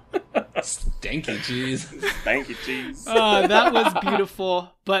 Stanky cheese. Stanky cheese. That was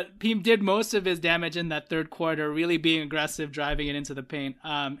beautiful. But he did most of his damage in that third quarter, really being aggressive, driving it into the paint.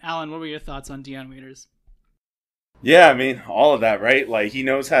 Alan, what were your thoughts on Dion Waiters? Yeah, I mean, all of that, right? Like, he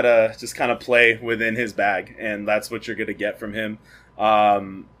knows how to just kind of play within his bag, and that's what you're going to get from him.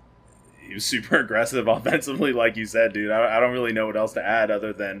 He was super aggressive offensively, like you said, dude. I don't really know what else to add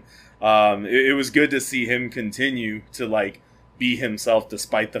other than it was good to see him continue to, be himself,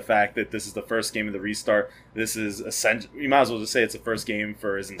 despite the fact that this is the first game of the restart. This is essential. You might as well just say it's the first game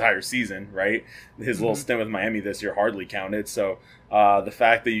for his entire season, right? His little stint with Miami this year hardly counted. So the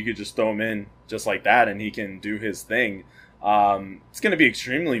fact that you could just throw him in just like that and he can do his thing, it's going to be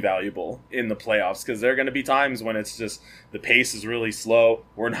extremely valuable in the playoffs, because there are going to be times when it's just the pace is really slow.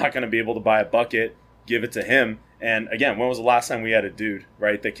 We're not going to be able to buy a bucket, give it to him. And again, when was the last time we had a dude,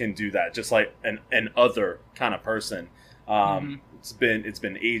 right, that can do that? Just like an other kind of person. It's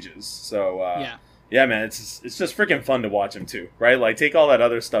been ages. So yeah, man, it's just freaking fun to watch him too, right? Like, take all that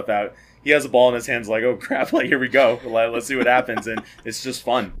other stuff out. He has a ball in his hands, like, oh crap, like, here we go. Let's see what happens, and it's just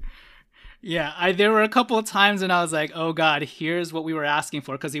fun. Yeah, there were a couple of times when I was like, oh God, here's what we were asking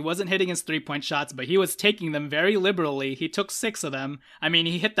for, because he wasn't hitting his 3-point shots, but he was taking them very liberally. He took 6 of them. I mean,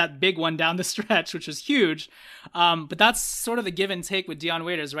 he hit that big one down the stretch, which was huge. But that's sort of the give and take with Dion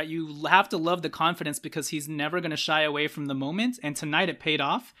Waiters, right? You have to love the confidence, because he's never going to shy away from the moment. And tonight it paid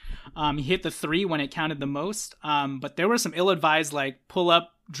off. He hit the 3 when it counted the most. But there were some ill-advised, pull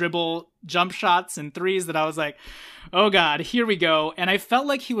up, dribble, jump shots and threes that I was like, oh God, here we go. And I felt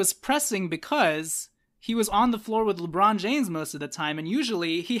like he was pressing because he was on the floor with LeBron James most of the time, and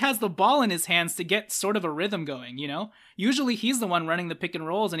usually he has the ball in his hands to get sort of a rhythm going, Usually he's the one running the pick and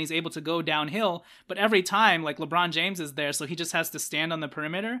rolls and he's able to go downhill, but every time, LeBron James is there, so he just has to stand on the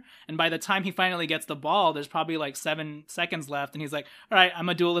perimeter, and by the time he finally gets the ball, there's probably 7 seconds left, and he's like, all right, I'm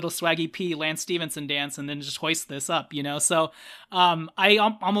gonna do a little swaggy P Lance Stevenson dance and then just hoist this up, So I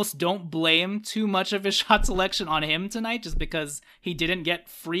almost don't blame too much of his shot selection on him tonight, just because he didn't get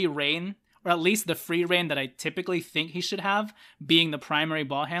free reign, or at least the free reign that I typically think he should have, being the primary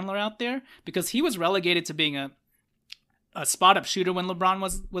ball handler out there, because he was relegated to being a spot-up shooter when LeBron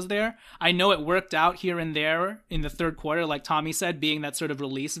was there. I know it worked out here and there in the third quarter, like Tommy said, being that sort of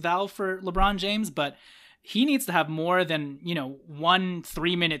release valve for LeBron James, but he needs to have more than, 1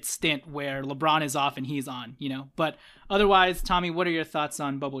 3-minute stint where LeBron is off and he's on, But otherwise, Tommy, what are your thoughts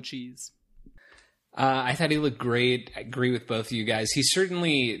on Bubble Cheese? I thought he looked great. I agree with both of you guys. He's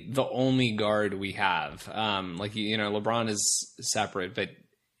certainly the only guard we have. LeBron is separate, but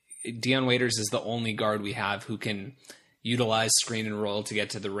Dion Waiters is the only guard we have who can utilize screen and roll to get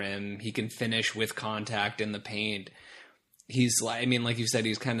to the rim. He can finish with contact in the paint. He's, like you said,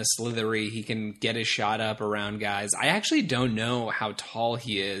 he's kind of slithery. He can get his shot up around guys. I actually don't know how tall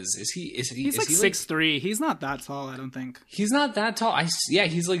he is. He's like 6'3". He's not that tall, I don't think. He's not that tall.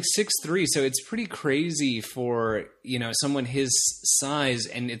 He's like 6'3", so it's pretty crazy for, someone his size,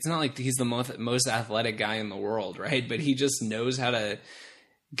 and it's not like he's the most athletic guy in the world, right? But he just knows how to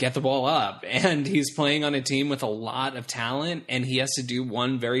get the ball up, and he's playing on a team with a lot of talent, and he has to do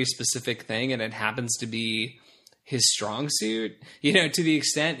one very specific thing, and it happens to be his strong suit. To the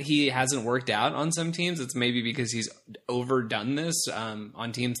extent he hasn't worked out on some teams, it's maybe because he's overdone this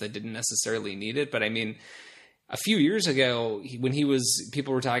on teams that didn't necessarily need it. But I mean, a few years ago, when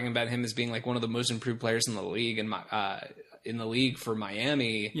people were talking about him as being like one of the most improved players in the league, and in the league for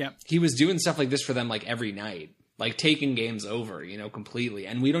Miami, yep, he was doing stuff like this for them like every night. like taking games over, completely.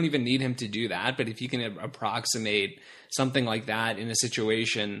 And we don't even need him to do that. But if he can approximate something like that in a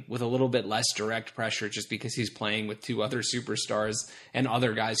situation with a little bit less direct pressure, just because he's playing with two other superstars and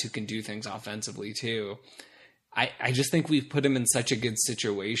other guys who can do things offensively too, I just think we've put him in such a good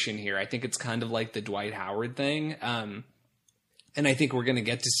situation here. I think it's kind of like the Dwight Howard thing. And I think we're going to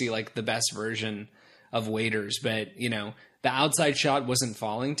get to see like the best version of Waiters, but the outside shot wasn't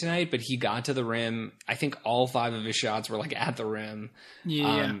falling tonight, but he got to the rim. I think all 5 of his shots were like at the rim.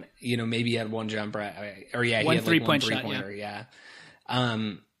 Yeah. Maybe he had one jumper, or he had like one three-pointer. Yeah.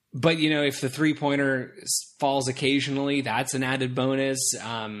 But if the 3-pointer falls occasionally, that's an added bonus.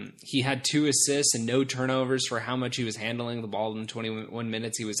 He had 2 assists and no turnovers for how much he was handling the ball in 21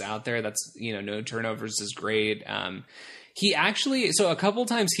 minutes he was out there. That's, no turnovers is great. He actually, so a couple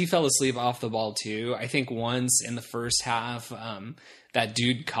times he fell asleep off the ball too. I think once in the first half, that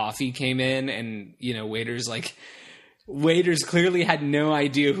dude Coffee came in and, Waiters clearly had no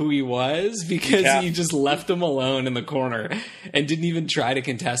idea who he was because he just left him alone in the corner and didn't even try to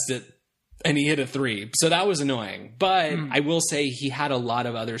contest it. And he hit a 3. So that was annoying. But I will say he had a lot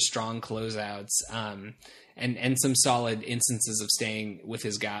of other strong closeouts. And some solid instances of staying with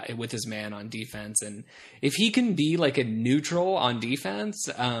his man on defense. And if he can be like a neutral on defense,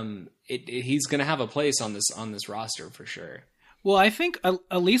 he's going to have a place on this roster for sure. Well, I think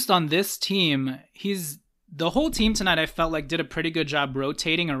at least on this team, the whole team tonight, I felt like did a pretty good job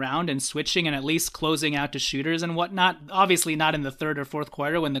rotating around and switching and at least closing out to shooters and whatnot. Obviously not in the third or fourth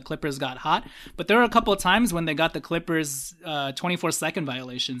quarter when the Clippers got hot, but there were a couple of times when they got the Clippers 24-second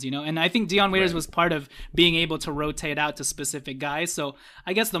violations, and I think Dion Waiters was part of being able to rotate out to specific guys. So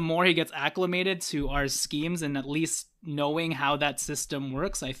I guess the more he gets acclimated to our schemes and at least knowing how that system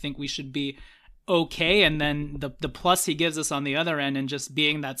works, I think we should be okay. And then the plus he gives us on the other end and just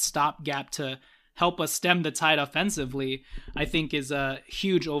being that stopgap to help us stem the tide offensively, I think is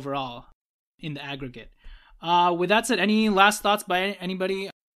huge overall in the aggregate. With that said, any last thoughts by anybody?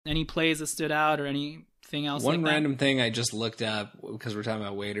 Any plays that stood out or anything else? One random thing I just looked up because we're talking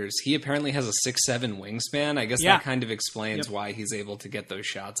about Waiters. He apparently has a 6'7" wingspan. I guess that kind of explains why he's able to get those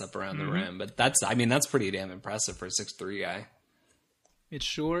shots up around the rim. But that's pretty damn impressive for a 6'3" guy. It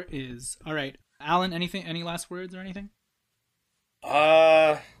sure is. All right, Alan, any last words or anything?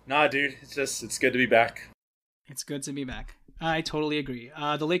 Nah, dude. It's good to be back. It's good to be back. I totally agree.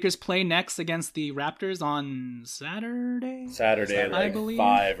 The Lakers play next against the Raptors on Saturday, I believe.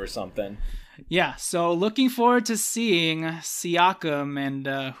 5 or something. Yeah, so looking forward to seeing Siakam and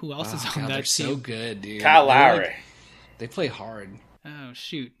who else is on that they're team. So good, dude. Kyle Lowry. They play hard. Oh,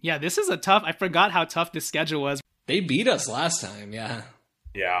 shoot. Yeah, this is I forgot how tough this schedule was. They beat us last time, yeah.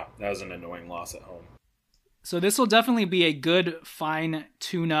 Yeah, that was an annoying loss at home. So this will definitely be a good, fine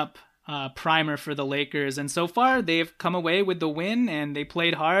tune-up primer for the Lakers. And so far, they've come away with the win, and they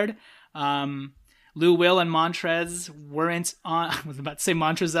played hard. Lou Will and Montrez weren't on... I was about to say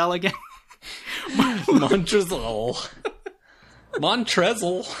Montrezl again. Montrezl.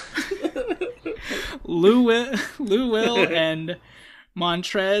 Lou Will and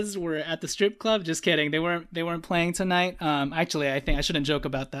Montrez were at the strip club. Just kidding. They weren't playing tonight. Actually, I think I shouldn't joke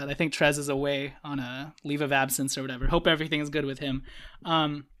about that. I think Trez is away on a leave of absence or whatever. Hope everything is good with him.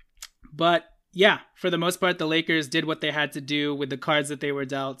 But yeah, for the most part, the Lakers did what they had to do with the cards that they were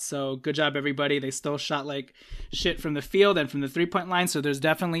dealt. So good job, everybody. They still shot like shit from the field and from the 3-point line. So there's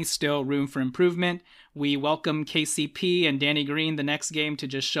definitely still room for improvement. We welcome KCP and Danny Green the next game to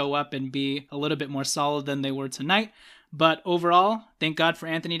just show up and be a little bit more solid than they were tonight. But overall, thank God for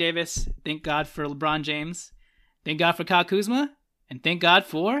Anthony Davis. Thank God for LeBron James. Thank God for Kyle Kuzma. And thank God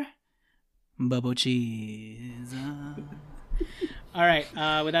for Bubble Cheese. All right.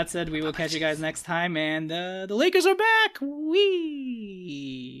 With that said, we will catch you guys next time. And the Lakers are back.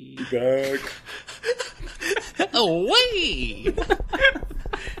 Wee. Back. Away.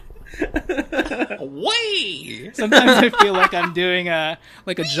 Away. Sometimes I feel like I'm doing a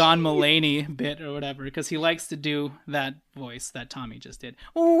John Mulaney bit or whatever because he likes to do that voice that Tommy just did.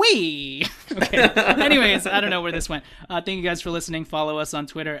 Wee. Okay. Anyways, I don't know where this went. Thank you guys for listening. Follow us on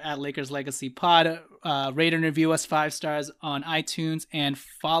Twitter at Lakers Legacy Pod. Rate and review us 5 stars on iTunes and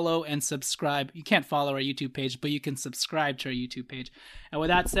follow and subscribe. You can't follow our YouTube page, but you can subscribe to our YouTube page. And with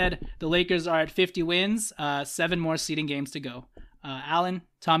that said, the Lakers are at 50 wins, 7 more seeding games to go. Alan,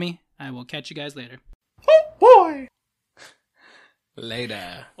 Tommy, I will catch you guys later. Oh boy!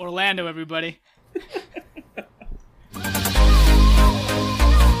 Later. Orlando, everybody.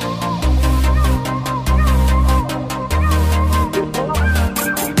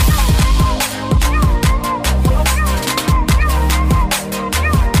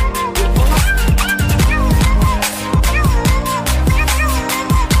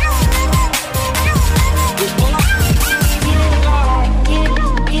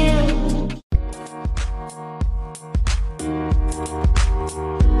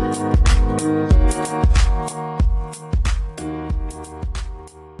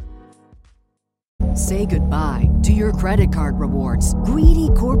 Say goodbye to your credit card rewards. Greedy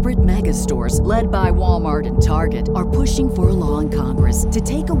corporate mega stores, led by Walmart and Target, are pushing for a law in Congress to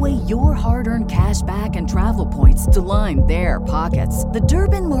take away your hard-earned cash back and travel points to line their pockets. The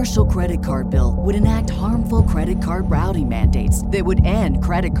Durbin-Marshall credit card bill would enact harmful credit card routing mandates that would end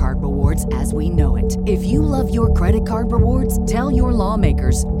credit card rewards as we know it. If you love your credit card rewards, tell your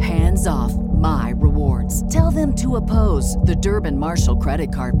lawmakers, hands off my rewards. Tell them to oppose the Durbin-Marshall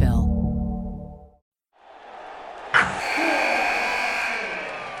credit card bill.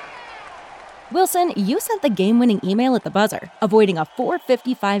 Wilson, you sent the game-winning email at the buzzer, avoiding a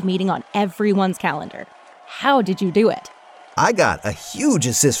 4:55 meeting on everyone's calendar. How did you do it? I got a huge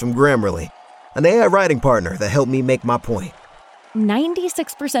assist from Grammarly, an AI writing partner that helped me make my point.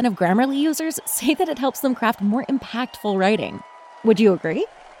 96% of Grammarly users say that it helps them craft more impactful writing. Would you agree?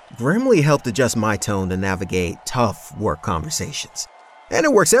 Grammarly helped adjust my tone to navigate tough work conversations. And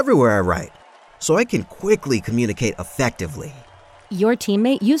it works everywhere I write, so I can quickly communicate effectively. Your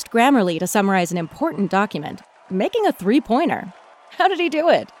teammate used Grammarly to summarize an important document, making a 3-pointer. How did he do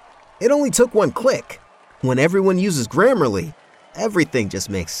it? It only took one click. When everyone uses Grammarly, everything just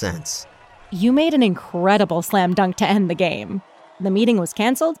makes sense. You made an incredible slam dunk to end the game. The meeting was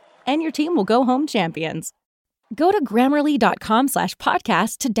canceled, and your team will go home champions. Go to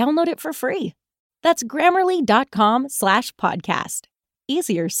Grammarly.com/podcast to download it for free. That's Grammarly.com/podcast.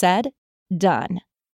 Easier said, done.